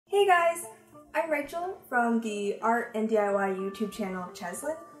guys! I'm Rachel from the Art and DIY YouTube channel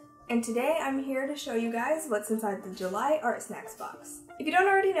Cheslin, and today I'm here to show you guys what's inside the July Art Snacks box. If you don't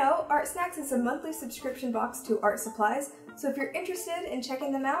already know, Art Snacks is a monthly subscription box to art supplies, so if you're interested in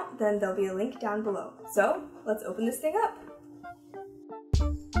checking them out, then there'll be a link down below. So, let's open this thing up!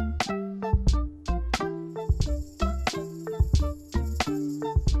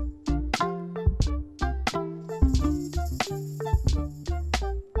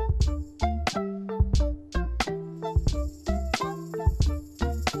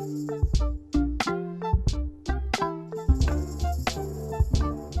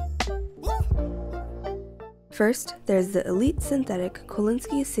 First, there's the Elite Synthetic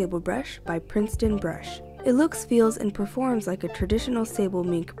Kolinsky Sable brush by Princeton brush. It looks, feels, and performs like a traditional Sable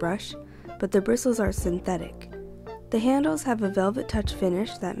mink brush, but the bristles are synthetic. The handles have a velvet touch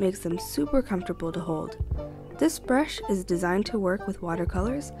finish that makes them super comfortable to hold. This brush is designed to work with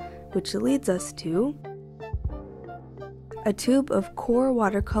watercolors, which leads us to a tube of QoR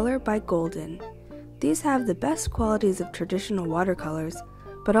Watercolor by Golden. These have the best qualities of traditional watercolors,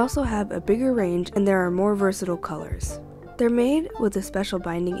 but also have a bigger range and there are more versatile colors. They're made with a special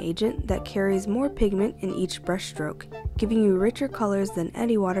binding agent that carries more pigment in each brush stroke, giving you richer colors than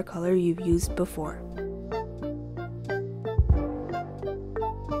any watercolor you've used before.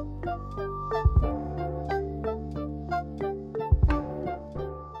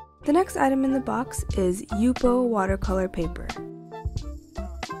 The next item in the box is QoR Watercolor paper.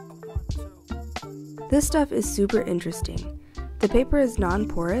 This stuff is super interesting. The paper is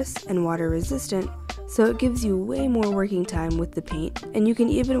non-porous and water-resistant, so it gives you way more working time with the paint, and you can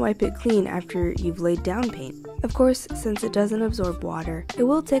even wipe it clean after you've laid down paint. Of course, since it doesn't absorb water, it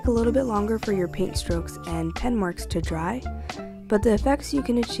will take a little bit longer for your paint strokes and pen marks to dry, but the effects you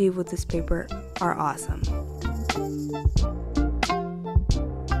can achieve with this paper are awesome.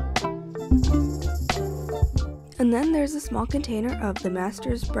 And then there's a small container of the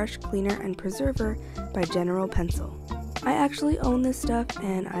Masters Brush Cleaner and Preserver by General Pencil. I actually own this stuff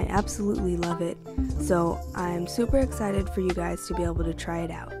and I absolutely love it, so I'm super excited for you guys to be able to try it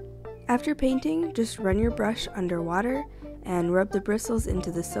out. After painting, just run your brush under water and rub the bristles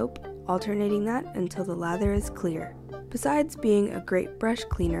into the soap, alternating that until the lather is clear. Besides being a great brush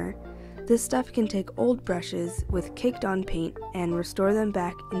cleaner, this stuff can take old brushes with caked on paint and restore them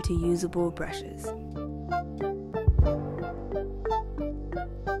back into usable brushes.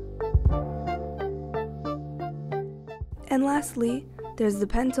 And lastly, there's the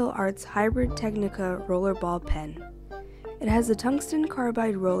Pentel Arts Hybrid Technica Rollerball Pen. It has a tungsten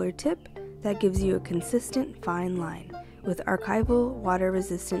carbide roller tip that gives you a consistent fine line, with archival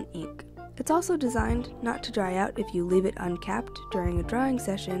water-resistant ink. It's also designed not to dry out if you leave it uncapped during a drawing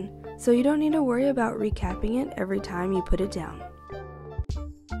session, so you don't need to worry about recapping it every time you put it down.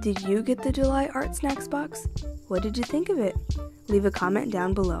 Did you get the July Art Snacks box? What did you think of it? Leave a comment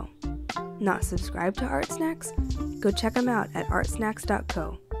down below. Not subscribed to Art Snacks? Go check them out at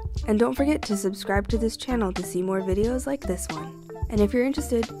artsnacks.co. And don't forget to subscribe to this channel to see more videos like this one. And if you're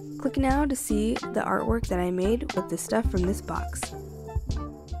interested, click now to see the artwork that I made with the stuff from this box.